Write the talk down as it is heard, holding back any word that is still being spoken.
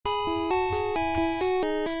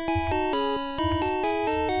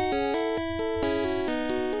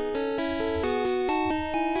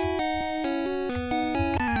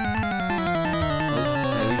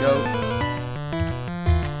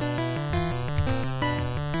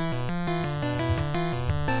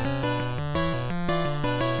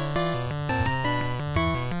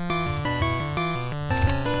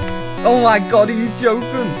Oh my god, are you joking?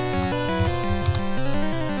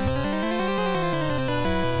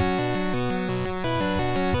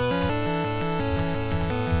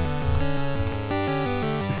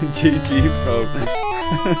 GG, bro.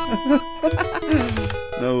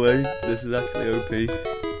 No way, this is actually OP.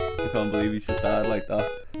 I can't believe he's just died like that.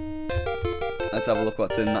 Let's have a look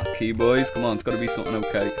what's in that key, boys. Come on, it's got to be something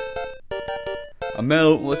okay. A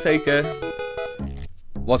mil, we'll take it.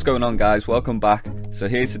 What's going on, guys? Welcome back. So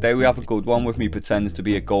here today we have a good one with me pretends to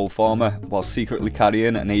be a gold farmer while secretly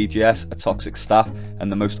carrying an AGS, a toxic staff, and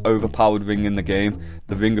the most overpowered ring in the game,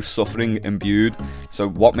 the Ring of Suffering imbued. So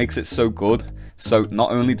what makes it so good? So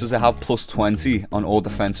not only does it have plus 20 on all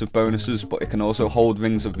defensive bonuses, but it can also hold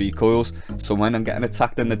rings of recoils. So when I'm getting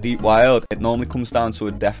attacked in the deep wild, it normally comes down to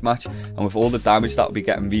a deathmatch, and with all the damage that will be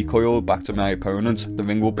getting recoiled back to my opponents, the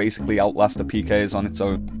ring will basically outlast the PKs on its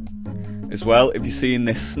own. As well, if you're seeing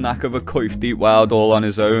this snack of a Coif deep wild all on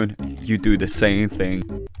his own, you do the same thing.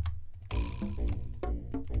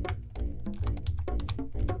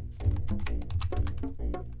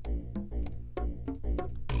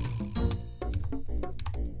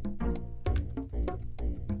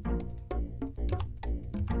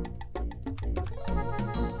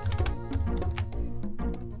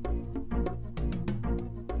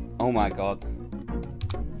 Oh my god.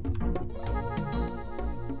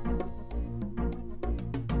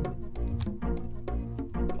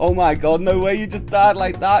 Oh my god, no way you just died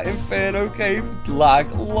like that, Inferno Cape.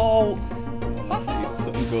 Lag, lol. That's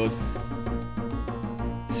something good.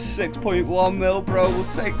 6.1 mil, bro, we'll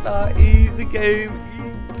take that. Easy game.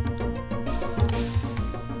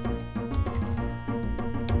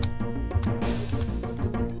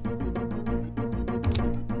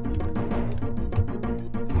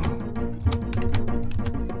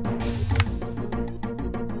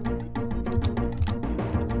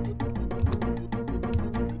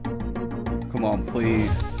 Come on,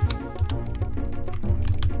 please.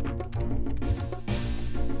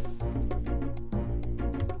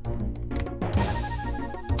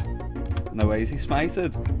 No way, is he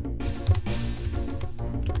smited?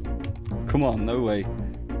 Come on, no way.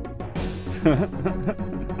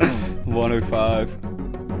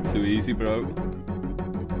 105. Too easy, bro.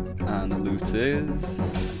 And the loot is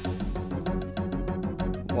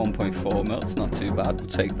 1.4 mil. It's not too bad. We'll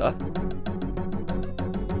take that.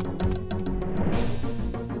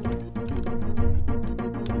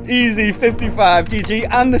 Easy, 55, GG,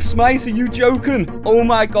 and the smite, are you joking? Oh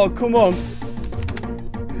my god, come on.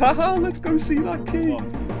 Haha, let's go see that key.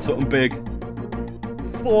 Something big.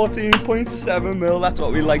 14.7 mil, that's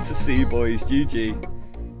what we like to see, boys. GG.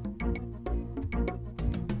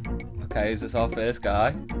 Okay, is this our first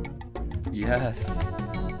guy? Yes.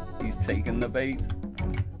 He's taking the bait.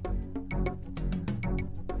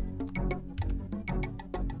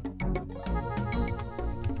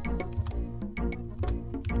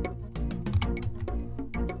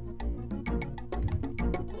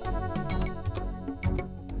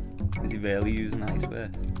 Is he barely using iceberg?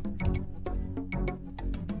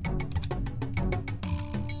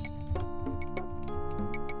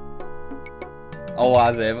 Oh,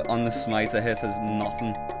 as if on the smiter hit has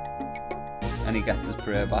nothing. And he gets his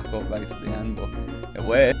prayer back up right at the end, but it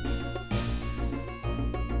worked.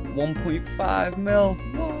 1.5 mil.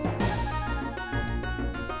 What?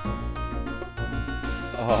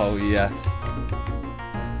 Oh, yes.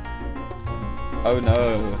 Oh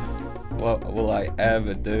no. What will I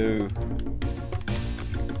ever do?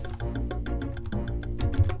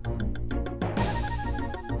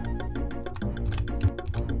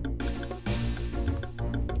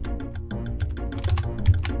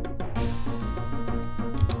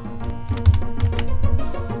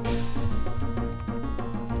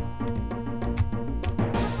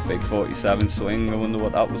 Big 47 swing, I wonder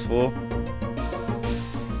what that was for.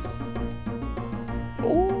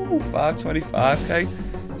 Oh, 525k.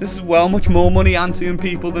 This is well much more money anteing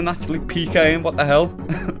people than actually PKing, what the hell?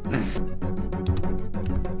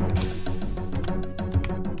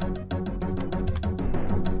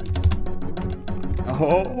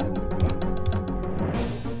 Oh.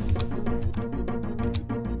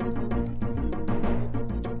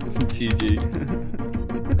 GG.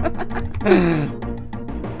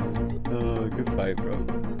 Oh, good fight, bro.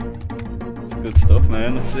 It's good stuff,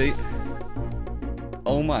 man. Let's see.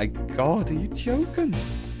 Oh my god, are you joking?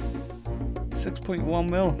 6.1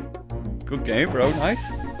 mil. Good game, bro.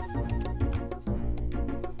 Nice.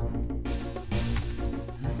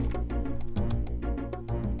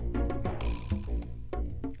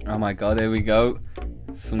 Oh my god, here we go.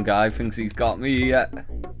 Some guy thinks he's got me yet.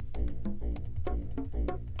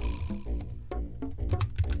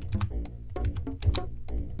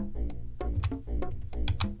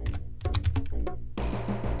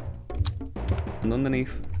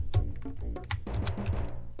 underneath.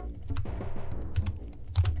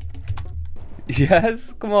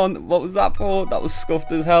 Yes, come on, what was that for? That was scuffed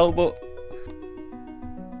as hell, but...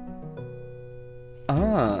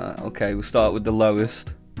 Ah, okay, we'll start with the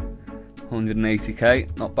lowest.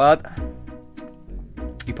 180k, not bad.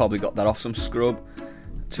 You probably got that off some scrub.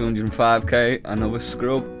 205k, another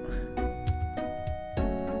scrub.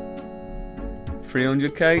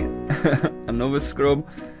 300k, another scrub.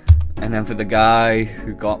 And then for the guy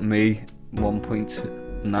who got me,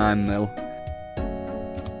 1.9 mil.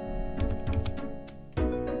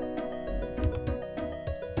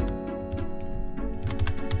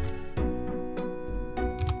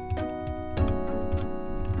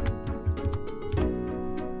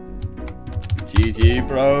 GG,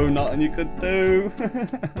 bro, nothing you could do.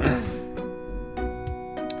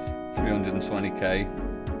 320k,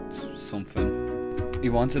 something. He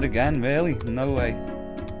wants it again, really? No way.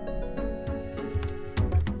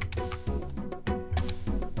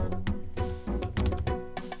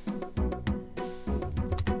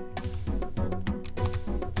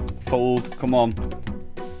 Fold, come on.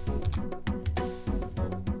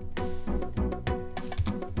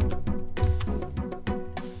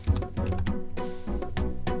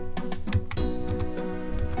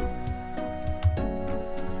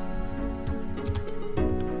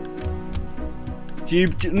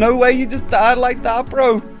 No way you just died like that,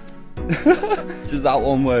 bro. Just that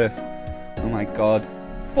one worth. Oh my god.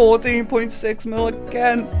 14.6 mil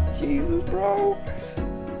again. Jesus, bro.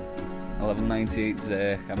 1198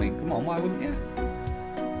 Zerk. I mean, come on, why wouldn't you?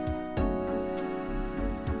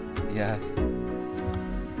 Yes.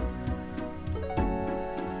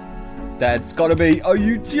 Dead's gotta be. Are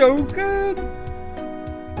you joking?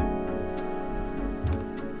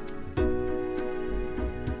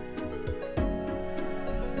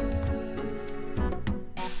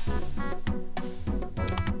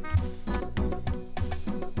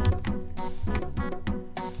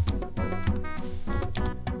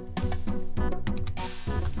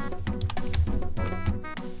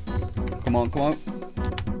 Come on, come on.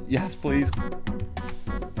 Yes, please.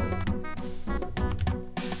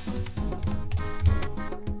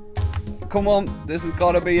 Come on, this has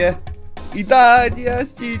gotta be it. He died,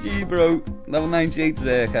 yes, GG, bro. Level 98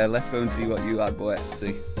 Zerk. Let's go and see what you had, boy.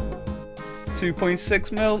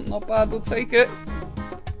 2.6 mil, not bad, we'll take it.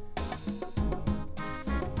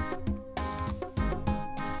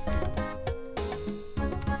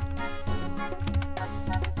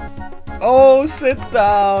 Oh, sit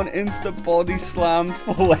down. Insta body slam,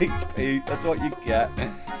 full HP. That's what you get.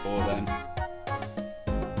 Or then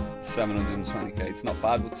 720k. It's not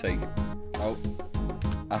bad, we'll take it. Oh,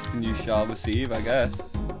 asking you shall receive, I guess.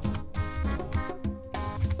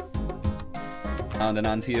 And an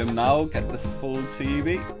anti-him now. Get the full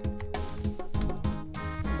TV.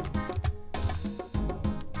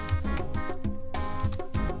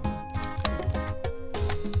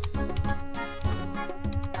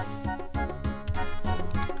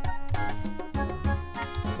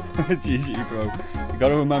 GG, bro. You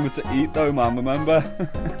gotta remember to eat though, man, remember?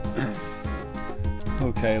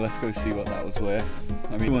 Okay, let's go see what that was worth.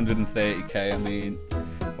 I mean, 230k, I mean,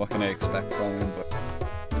 what can I expect from him? But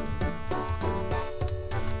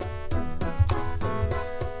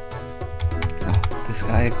oh, this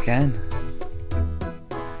guy again.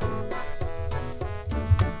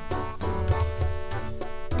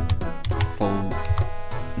 Fold.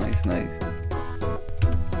 Nice, nice.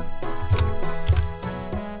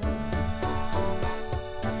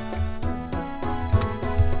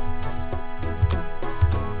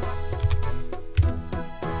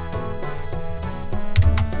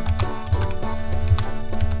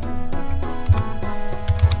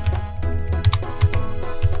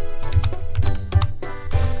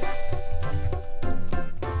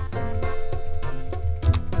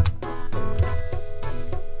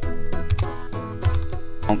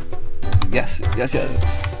 Yes, yes, yes.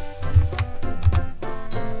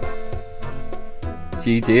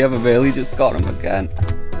 GG, I've really just got him again.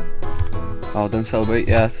 Oh, don't celebrate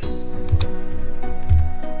yet.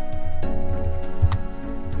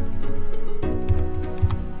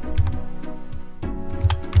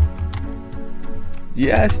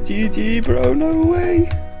 Yes, GG, bro, no way.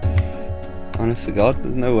 Honest to God,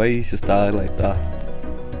 there's no way he's just died like that.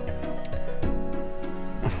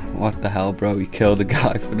 What the hell, bro? He killed a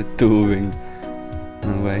guy for the duel ring.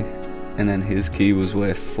 No way. And then his key was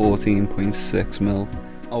worth 14.6 mil.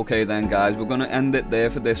 Okay then, guys, we're going to end it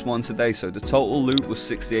there for this one today. So the total loot was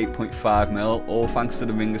 68.5 mil, all thanks to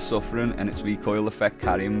the Ring of Suffering and its recoil effect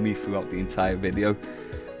carrying me throughout the entire video.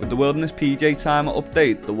 With the Wilderness PJ Timer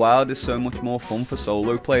update, the wild is so much more fun for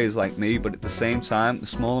solo players like me, but at the same time, the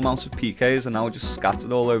small amounts of PKs are now just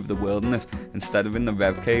scattered all over the wilderness instead of in the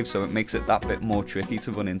Rev Cave, so it makes it that bit more tricky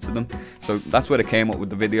to run into them. So that's where I came up with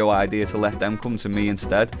the video idea, to let them come to me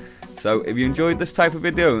instead. So if you enjoyed this type of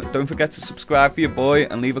video, don't forget to subscribe for your boy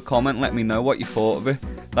and leave a comment, let me know what you thought of it.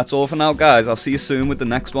 That's all for now guys, I'll see you soon with the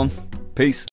next one. Peace.